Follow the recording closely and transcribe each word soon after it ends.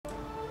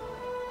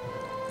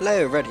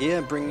Hello, Red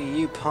here, bringing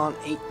you part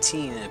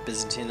 18 of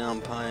Byzantine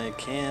Empire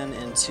can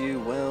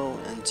into will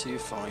into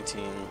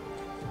fighting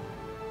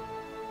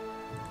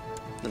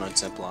the Knight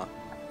Templar.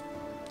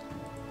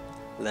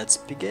 Let's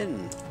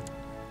begin.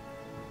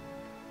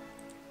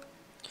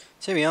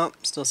 So here we are,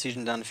 still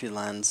sieging down a few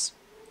lands.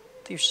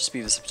 I think we should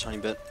speed this up a tiny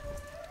bit.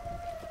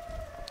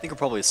 I think we'll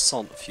probably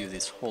assault a few of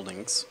these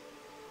holdings.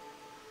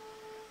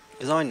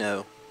 Because I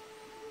know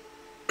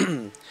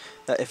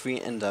that if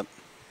we end up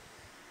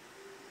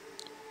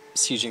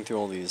sieging through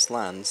all these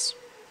lands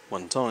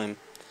one time,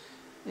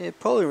 it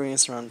probably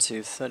brings us around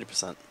to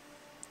 30%.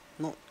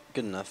 Not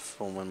good enough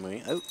for when we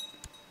not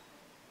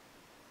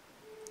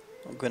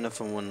good enough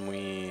for when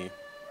we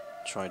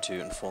try to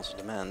enforce our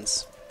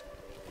demands.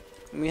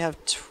 And we have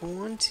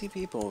 20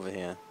 people over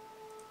here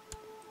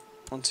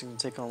wanting to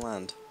take our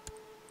land.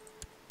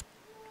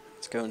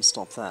 Let's go and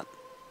stop that.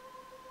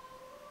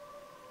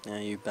 Now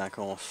you back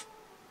off.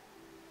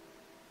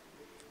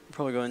 We're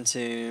probably going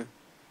to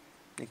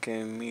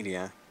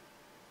Nicomedia.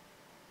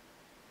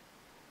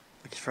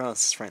 Look for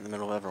us, right in the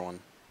middle of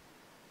everyone.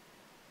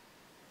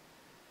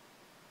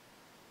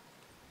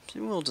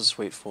 So we'll just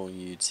wait for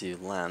you to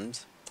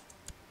land.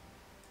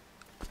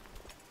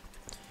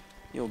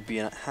 You'll be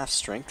at half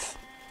strength.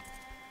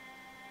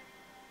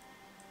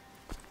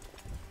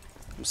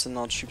 I'm sending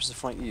our troops to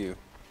fight you.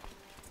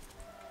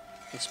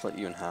 We'll split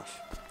you in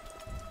half.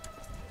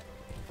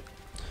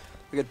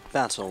 A good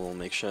battle will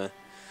make sure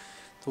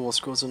the war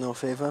scores are in our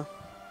favour.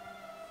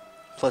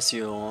 Plus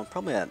you're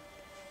probably at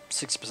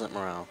 60%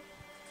 morale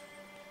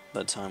by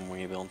the time we're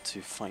able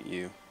to fight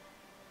you.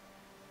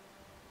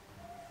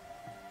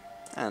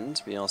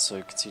 And we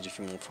also can siege a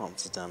few more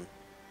provinces down.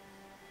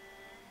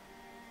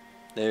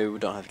 No, we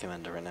don't have a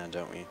commander right now,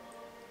 don't we?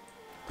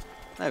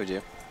 There we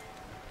do.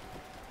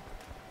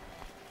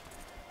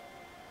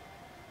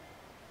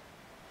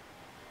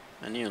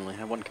 And you only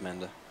have one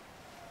commander.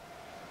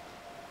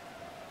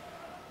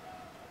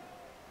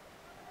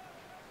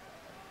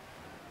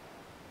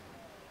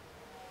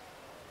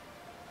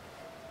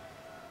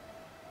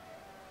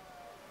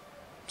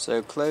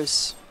 So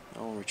close,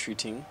 all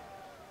retreating.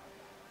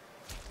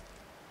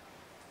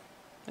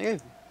 There you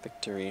go,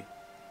 victory.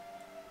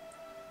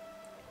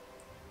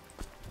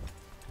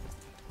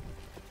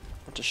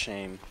 What a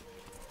shame.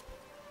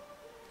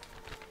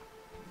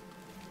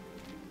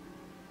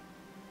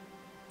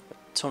 A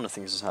ton of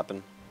things has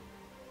happened.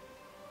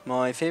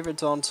 My favorite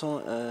daughter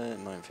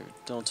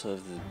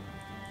of the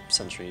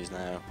century is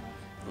now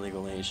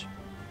legal age.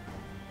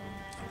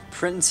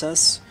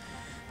 Princess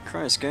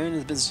Christ, going to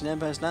the Byzantine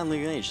Empire is now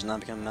legal age, has now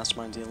become a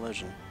mastermind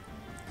theologian.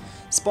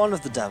 Spawn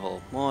of the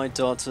devil. My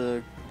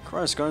daughter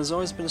Christ has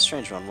always been a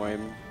strange one, where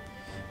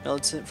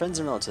friends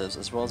and relatives,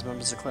 as well as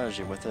members of the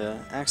clergy, with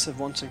her acts of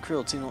wanton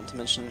cruelty, not to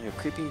mention her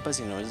creeping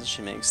buzzing noises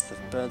she makes, the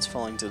birds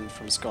falling down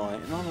from the sky,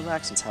 and all of the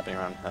accidents happening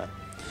around her.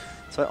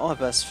 So all her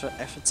best for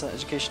efforts at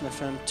education and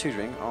firm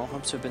tutoring, all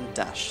hopes have been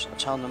dashed. A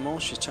child no more,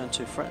 she's turned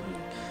to a threatening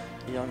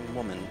young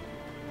woman.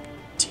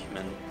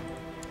 Demon.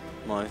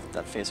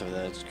 That face over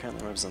there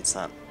currently represents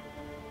that.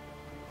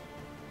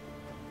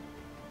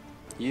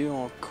 You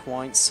are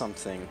quite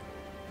something.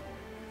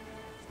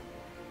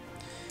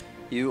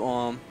 You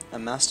are a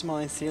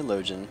mastermind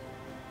theologian,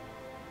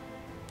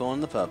 born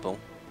in the purple,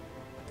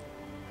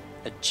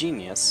 a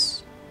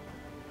genius,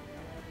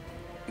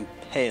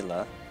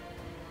 impaler,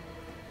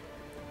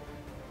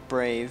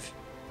 brave,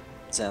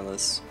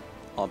 zealous,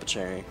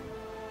 arbitrary,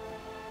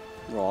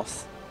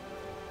 wrath,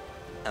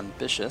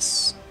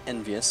 ambitious,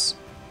 envious,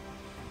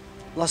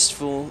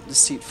 lustful,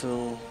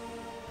 deceitful,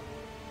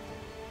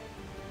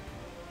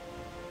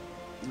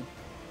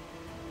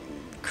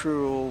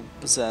 cruel,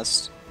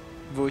 possessed,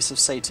 voice of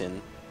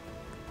Satan,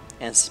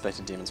 and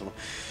suspected demons.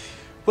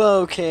 Well,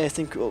 okay, I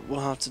think what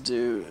we'll have to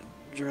do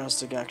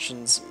drastic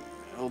actions.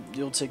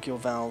 You'll take your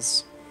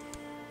vows.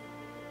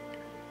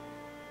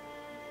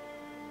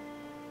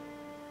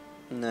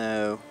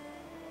 No.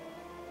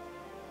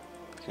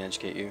 I can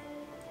educate you.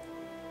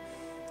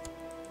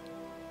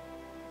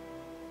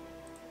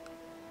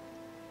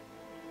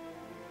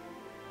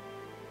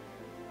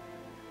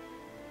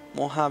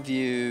 We'll have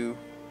you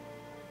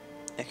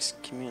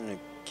excommunicated.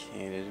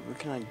 What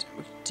can I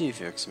do if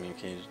you're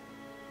excommunicated?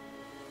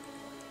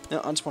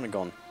 No, I just want it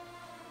gone.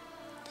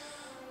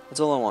 That's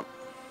all I want.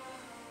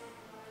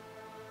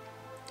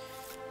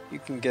 You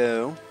can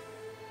go.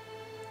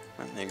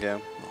 Right, there you go.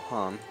 No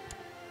harm.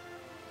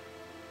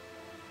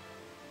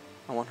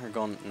 I want her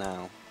gone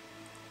now.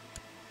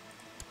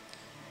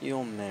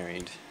 You're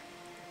married.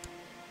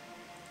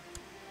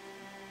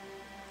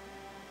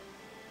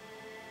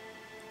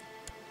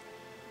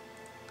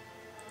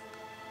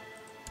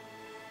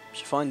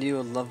 Should find you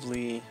a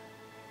lovely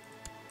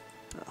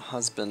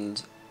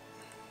husband.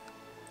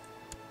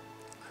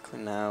 Quickly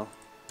now.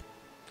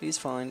 Please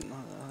find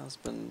a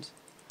husband.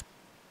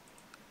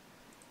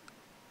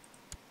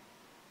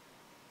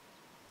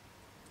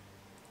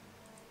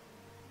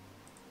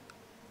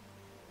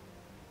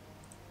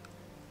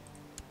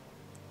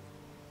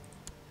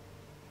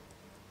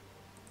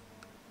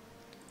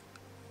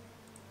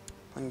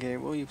 Hungary,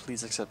 will you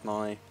please accept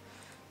my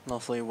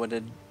lawfully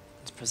wedded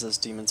princess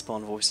demon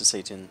spawn voice of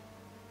Satan?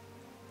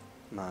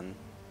 Man.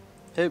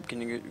 Hope,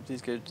 can you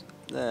please go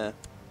there?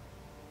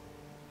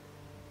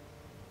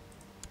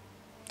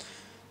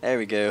 There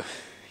we go.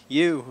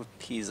 You,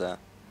 Pisa.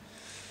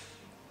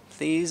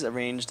 Please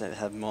arrange to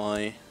have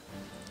my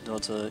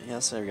daughter.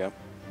 Yes, there we go.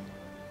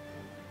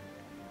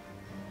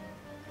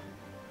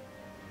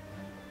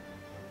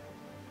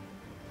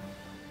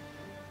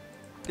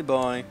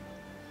 Goodbye.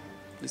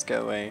 Please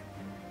go away.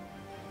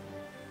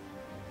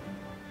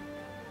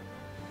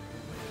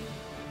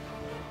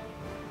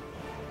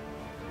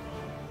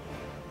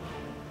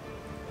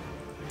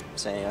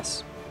 Say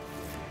yes.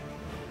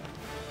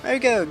 There you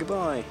go,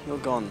 goodbye. You're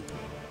gone.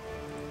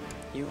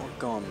 You are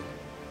gone.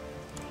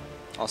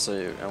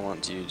 Also, I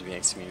want you to be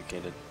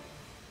excommunicated.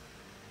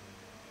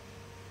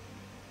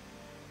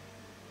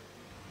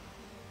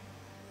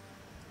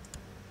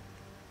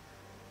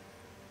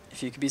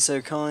 If you could be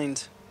so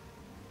kind.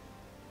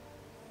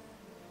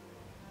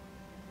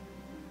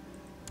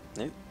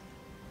 Nope.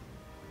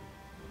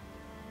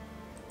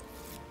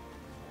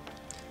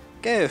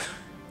 Go!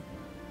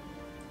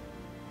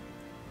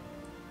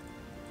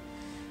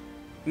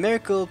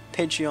 Miracle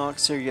Patriarch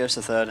Sergius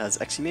III has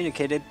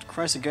excommunicated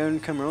Crusader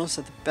Kings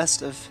at the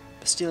best of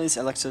Bastilis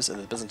Electors of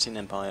the Byzantine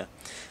Empire.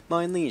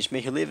 My liege,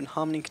 may he live in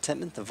harmony and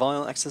contentment. The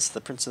vile excess of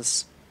the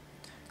Princess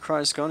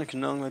Crusader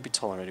can no longer be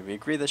tolerated. We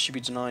agree that she be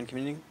denied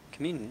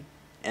communion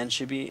and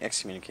should be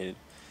excommunicated.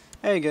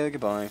 There you go,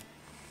 goodbye.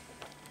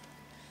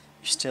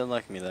 You still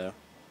like me though.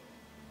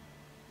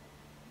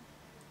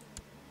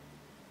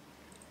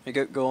 You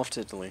go off to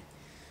Italy.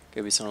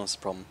 Go be someone else's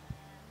problem.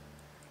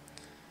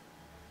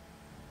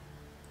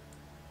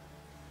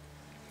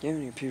 Do you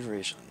have any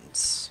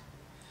preparations?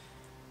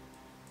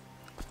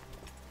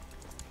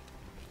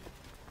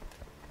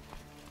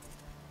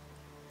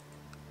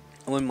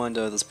 I wouldn't mind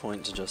though at this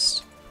point to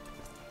just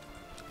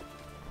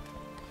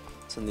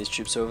send these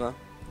troops over.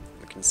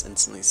 We can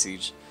instantly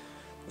siege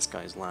this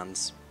guy's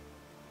lands.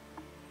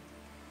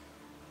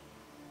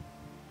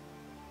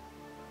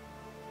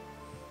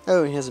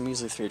 Oh, he has a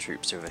measly 3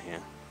 troops over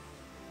here.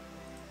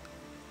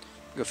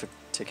 Go for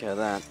take care of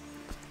that.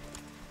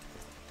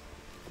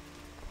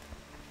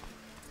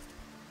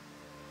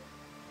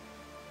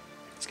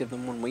 Let's give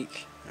them 1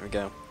 week. There we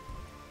go.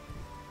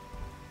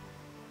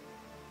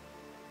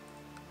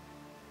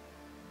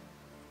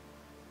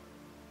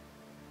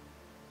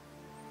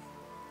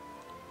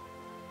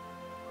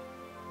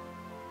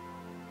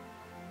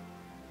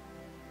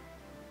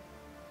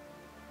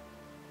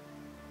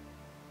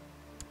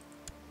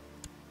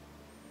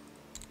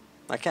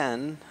 I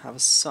can have a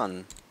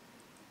son,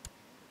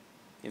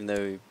 even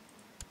though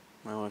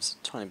my wife's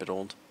a tiny bit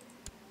old.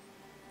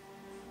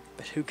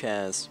 But who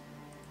cares?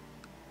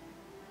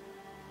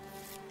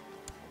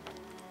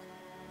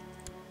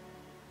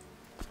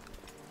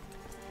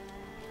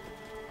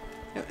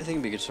 Yeah, I think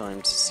it'd be a good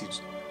time to siege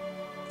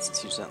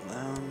that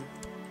down.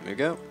 There we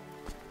go.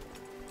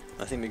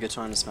 I think it'd be a good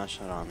time to smash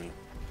that army.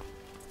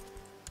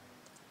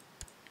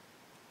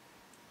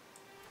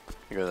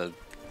 There go, the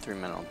 3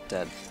 men are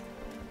dead.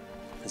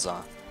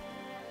 Huzzah.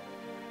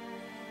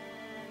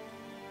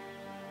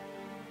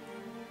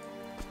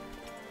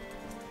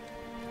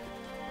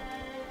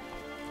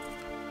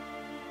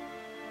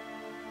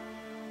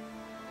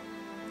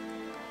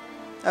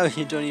 Oh,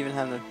 you don't even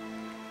have no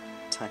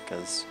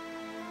attackers.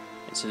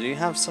 Wait, so do you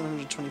have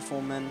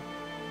 724 men?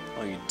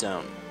 Oh, you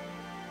don't.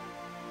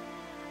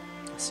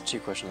 That's the 2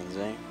 questions of the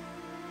day.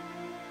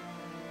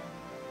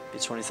 Be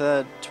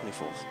 23rd,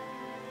 24th.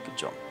 Good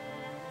job.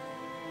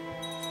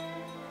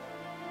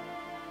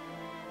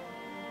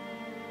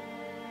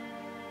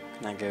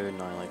 Now go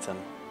annihilate them.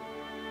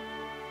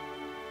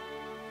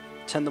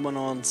 10-1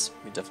 odds.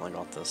 We definitely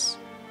got this.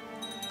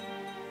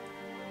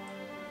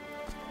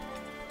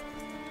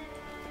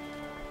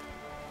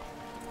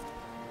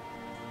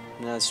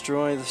 Now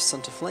destroy the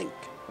center flank.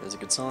 There's a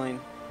good sign.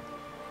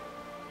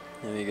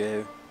 There we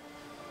go.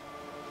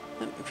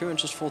 Yep, we pretty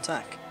much just full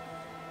attack.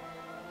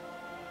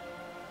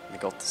 We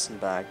got this in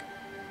the bag.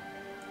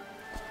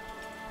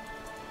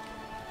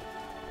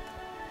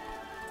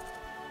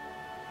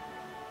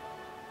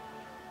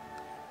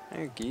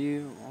 Thank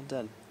you, all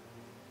dead.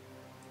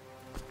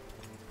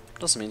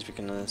 It also means we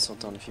can sort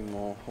down a few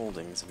more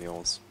holdings of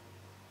yours.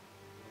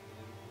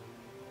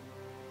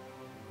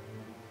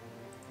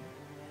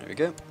 There we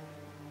go.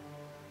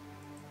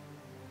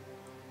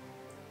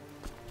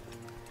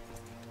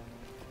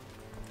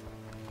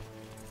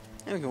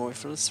 And we can wait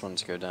for this one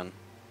to go down.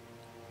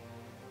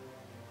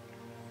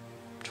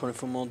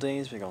 24 more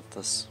days, we got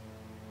this.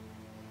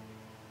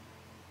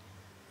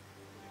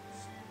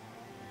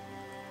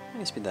 Let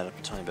me speed that up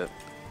a tiny bit.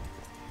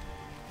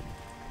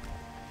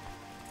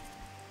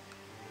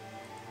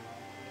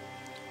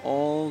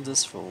 All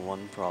this for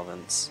 1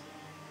 province.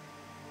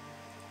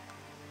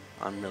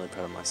 I'm really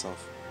proud of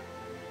myself.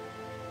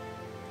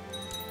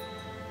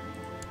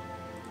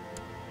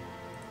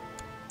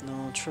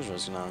 No,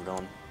 treasure's now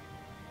gone.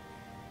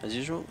 As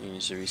usual, you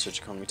need to research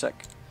economy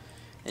tech.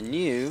 And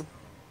you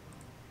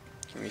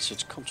Can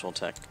research cultural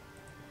tech.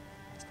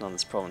 None of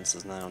this province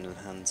is now in the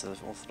hands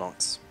of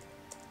Orthodox.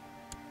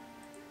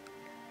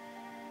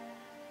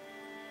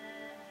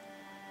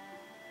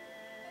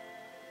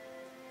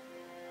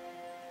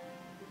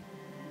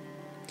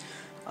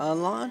 A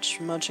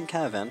large merchant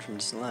caravan from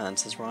distant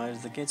lands has arrived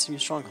at the gates of your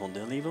stronghold.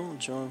 The evil,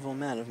 joyful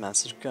man of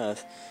massive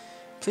girth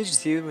pleads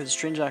with you with a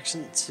strange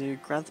accent to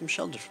grant them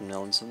shelter from the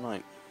elements of the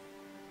night.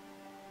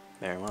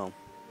 Very well.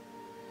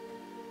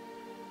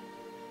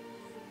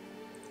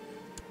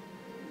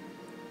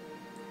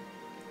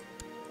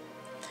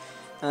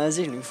 As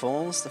evening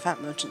falls, the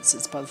fat merchant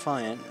sits by the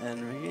fire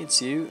and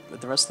relates you,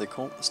 with the rest of the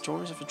court, the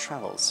stories of his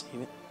travels.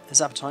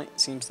 His appetite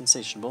seems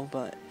insatiable,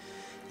 but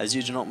as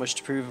you do not wish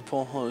to prove a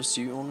poor host,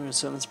 you order your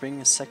servants bring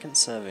a second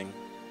serving.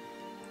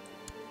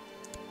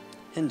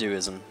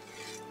 Hinduism.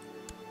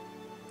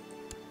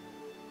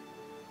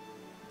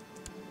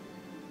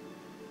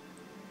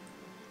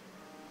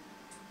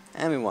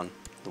 And we won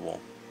the war.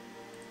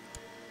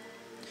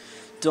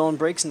 Dawn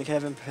breaks and the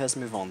caravan prepares to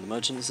move on. The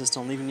merchant insists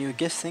on leaving you a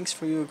gift. Thanks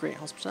for your great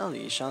hospitality.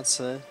 He shouts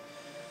a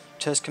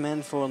terse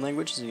command for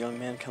language as a young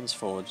man comes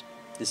forward.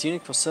 This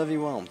eunuch will serve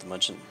you well, the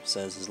merchant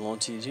says. His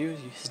loyalty to you,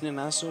 his new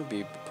master, will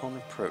be upon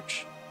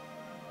approach.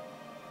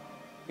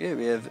 Here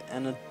we have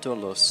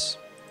Anatolos.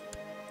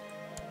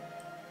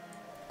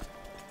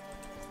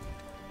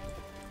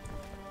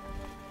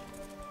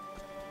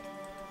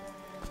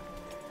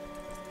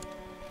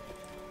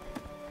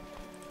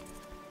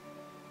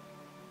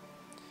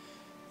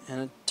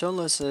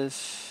 Anatolos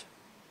of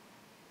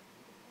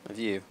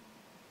you.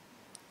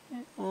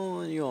 Yeah,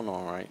 well, you're not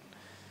alright.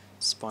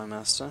 Spy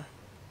master.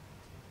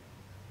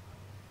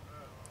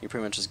 You're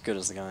pretty much as good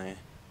as the guy.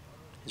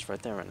 He's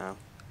right there right now.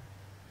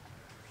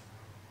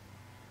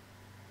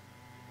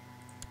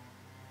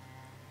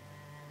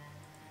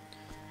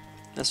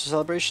 As for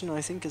celebration,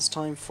 I think it's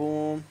time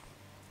for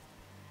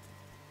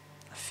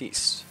a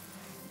feast.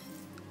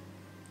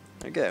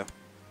 There we go.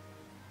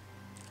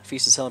 A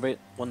feast to celebrate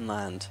one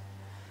land.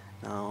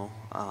 Now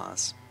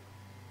ours.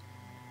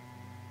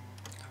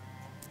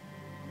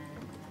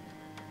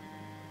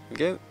 There we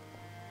go.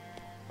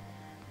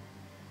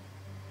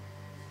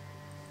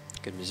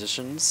 Good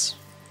musicians,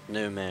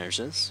 no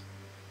marriages.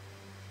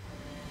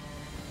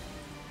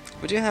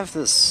 We do have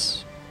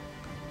this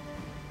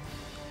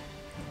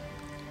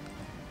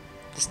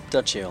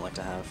duchy I like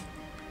to have.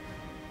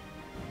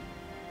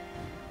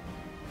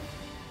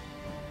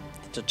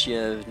 The Duchy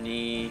of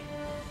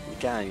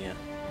Nigalia.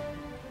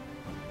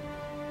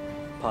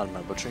 Pardon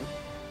my butchering.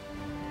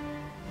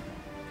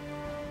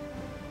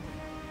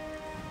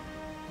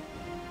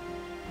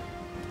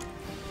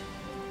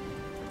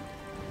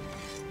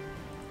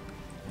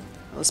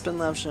 Let's spend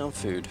lavishly on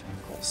food,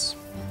 of course.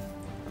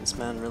 This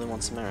man really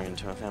wants to marry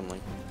into our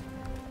family.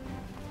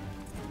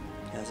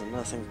 He has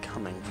nothing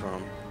coming for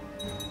him,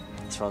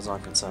 as far as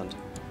I'm concerned.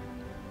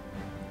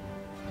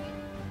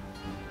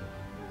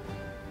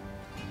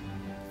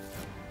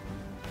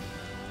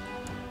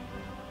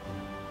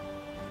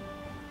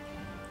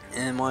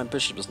 And my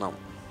bishop does not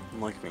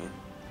like me.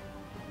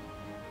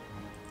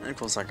 And of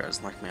course that guy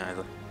doesn't like me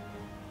either.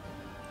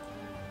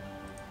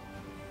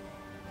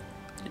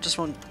 He just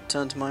won't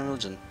turn to my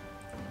religion.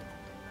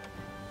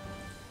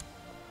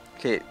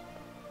 Okay,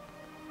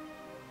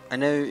 I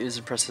know it is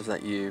impressive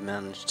that you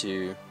managed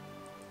to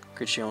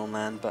create your own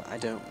land, but I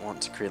don't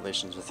want to create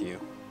relations with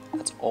you.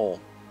 That's all.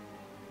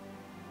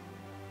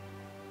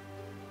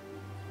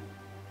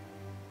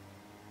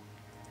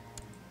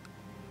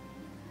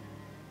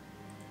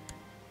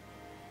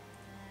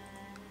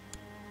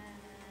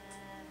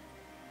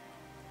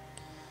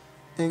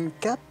 In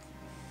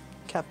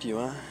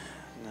Capua,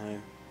 now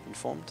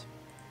informed.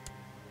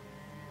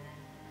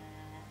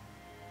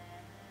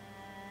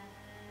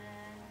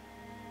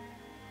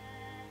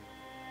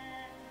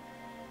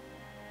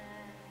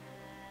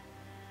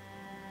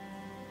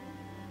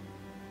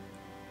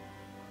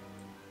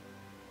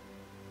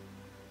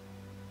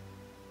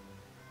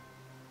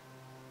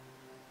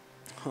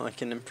 I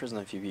can imprison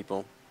a few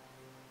people.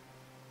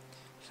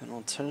 An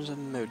alternative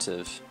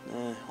motive.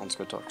 I'll just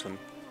go talk to him.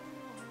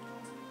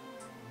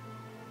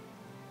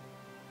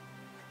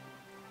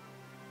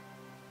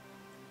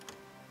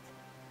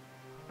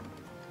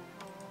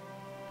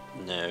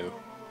 No.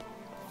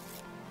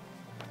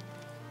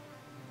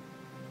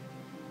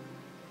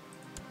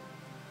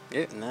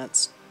 Yep, and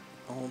that's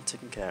all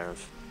taken care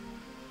of.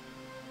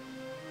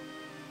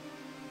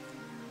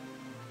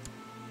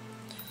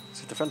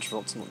 So the French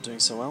revolt's not doing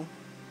so well.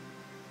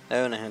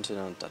 Oh, and I hunted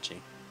on a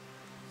duchy.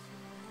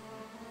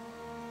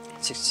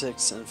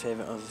 66 in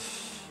favour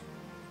of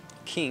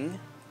king.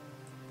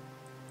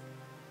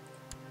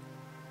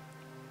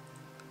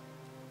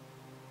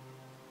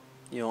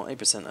 You're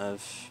 8%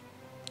 of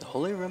the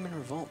Holy Roman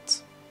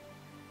Revolt.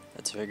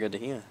 That's very good to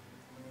hear.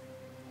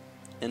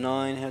 And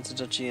I inherited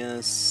Duchy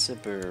as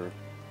Siberot.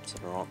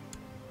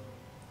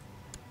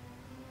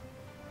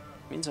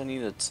 Means I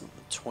needed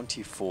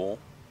 24.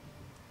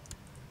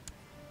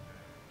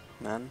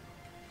 Man.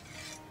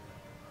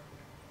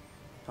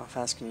 How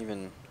fast can you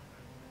even...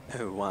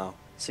 Oh wow,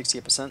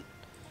 68%.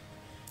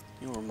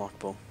 You're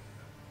remarkable.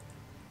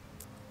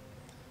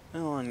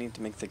 Well, I need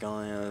to make the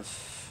guy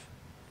of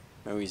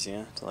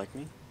Moesia to like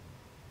me.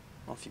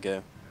 Off you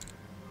go.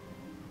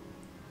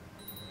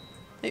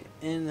 Hey,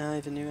 and I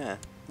have a new heir.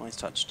 Mine's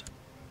touched.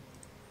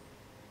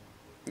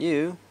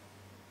 You?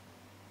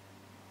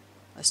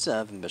 I still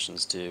have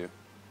ambitions to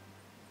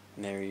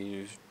marry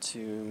you to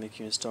make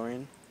you a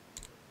historian.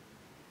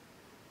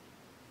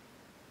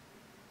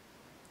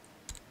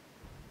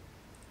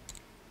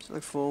 So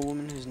look for a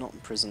woman who's not in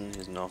prison,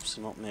 who's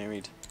not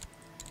married,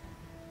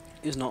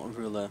 who's not a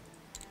ruler.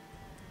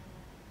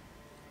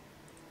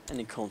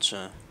 Any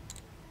culture.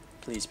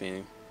 Please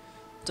me.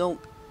 Don't.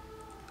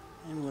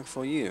 I'm look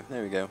for you.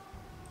 There we go.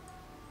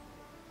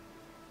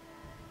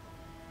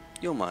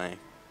 You're my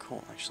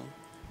court, actually.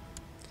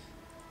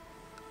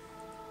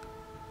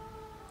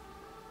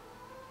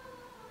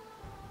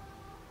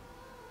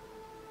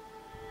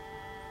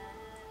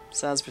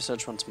 Salisbury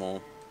search once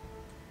more.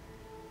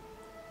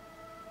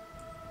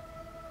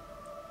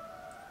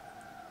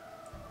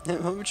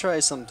 Let me try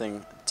something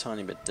a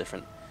tiny bit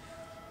different.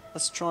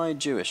 Let's try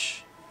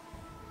Jewish.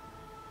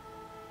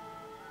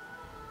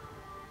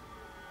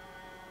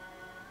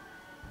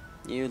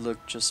 You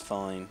look just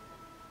fine.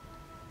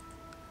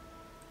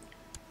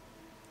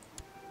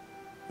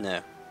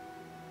 No.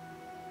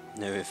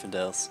 No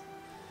infidels.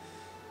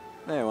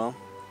 Very well.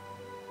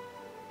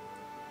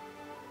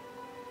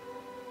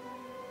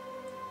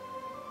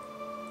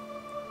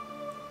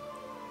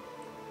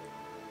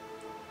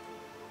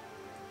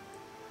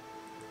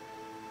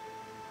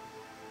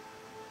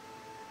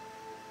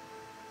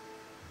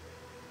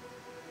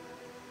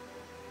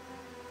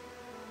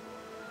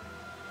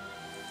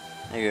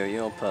 There you go,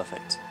 you're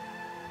perfect.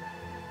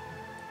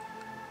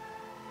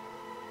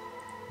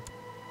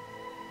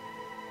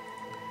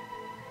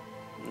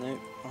 No,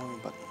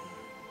 wrong button.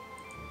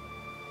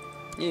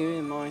 You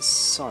and my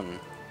son.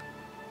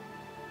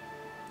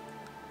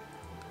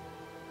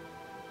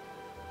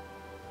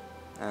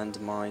 And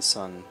my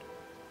son.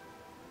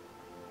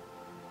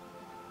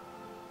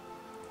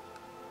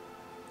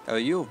 Oh,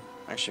 you're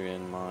actually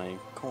in my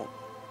court.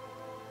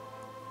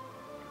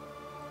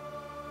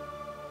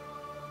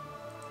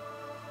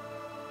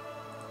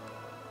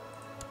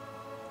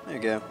 There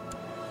you go.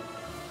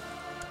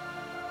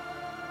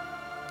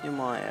 You're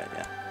my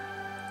area.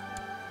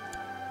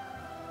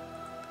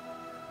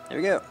 There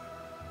we go.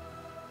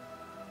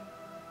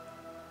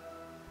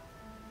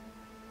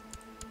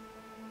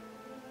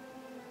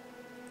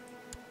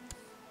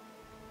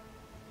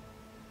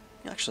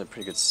 You're actually a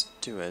pretty good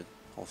steward,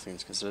 all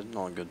things considered.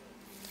 Not a good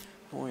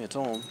boy at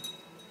all.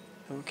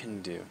 What can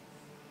you do?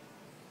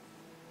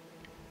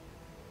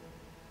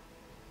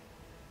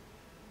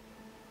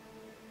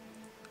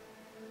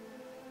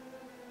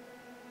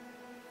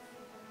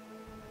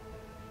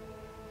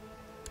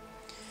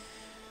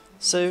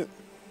 So,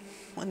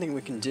 one thing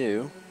we can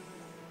do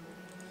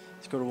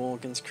is go to war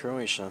against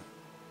Croatia.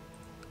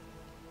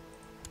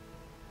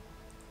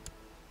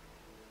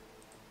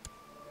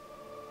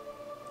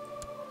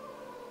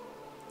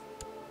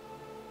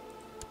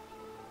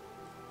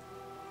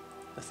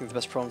 I think the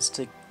best province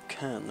to take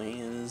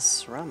currently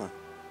is Rama.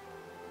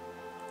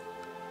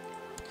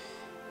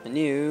 And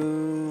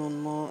you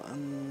on more,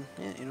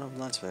 yeah, you don't have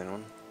lands for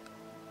anyone.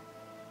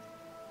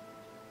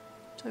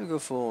 So we go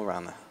for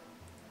Rama.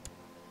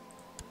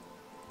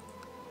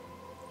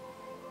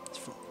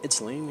 From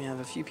Italy, we have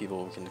a few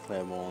people we can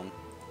declare war on.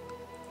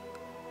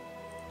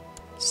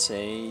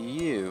 Say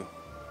you.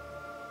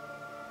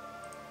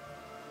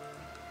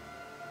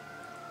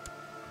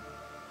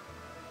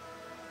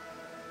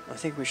 I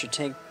think we should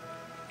take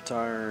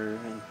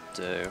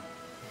Taranto.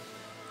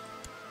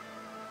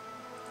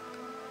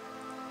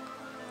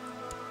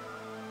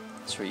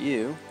 As for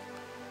you,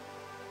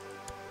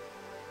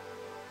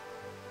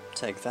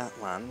 take that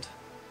land,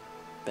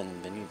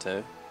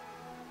 Benvenuto.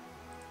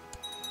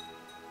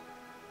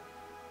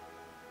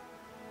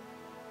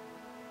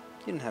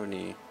 You didn't have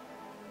any.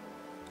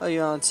 Oh,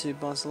 you are to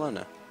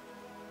Barcelona.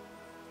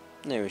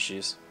 No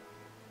issues.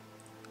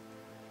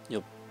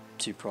 You're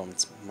 2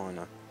 province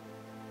minor.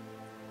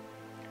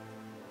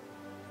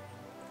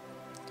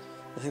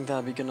 I think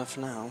that'll be good enough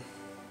for now.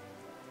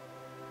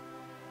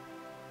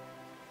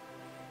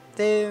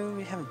 There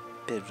we have a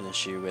bit of an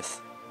issue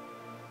with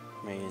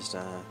raised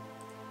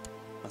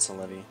muscle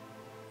levy.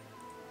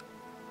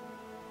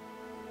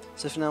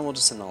 So for now we'll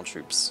just send all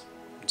troops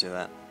to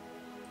that.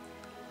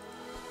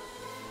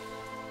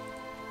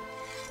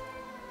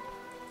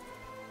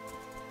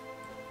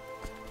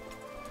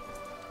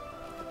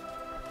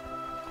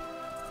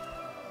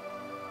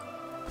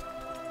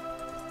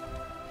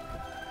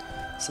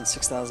 Send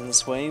 6,000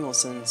 this way, we'll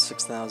send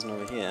 6,000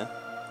 over here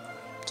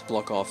to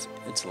block off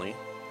Italy.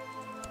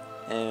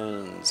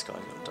 And this guy's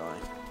gonna die.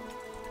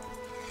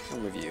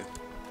 And review.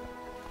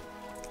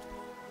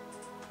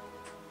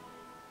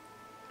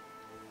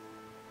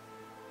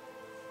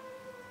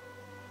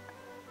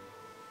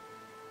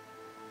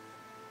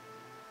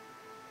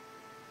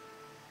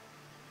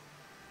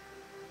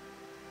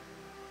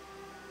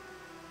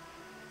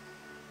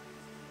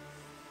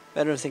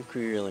 I don't think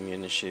we really need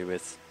an issue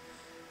with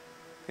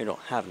We don't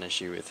have an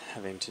issue with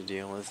having to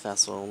deal with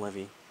vassal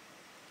levy.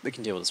 We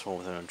can deal with this war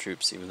with our own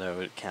troops, even though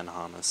it can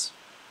harm us.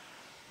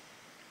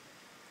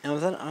 And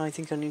with that, I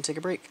think I need to take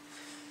a break.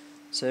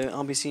 So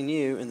I'll be seeing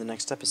you in the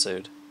next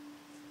episode.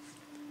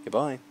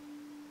 Goodbye.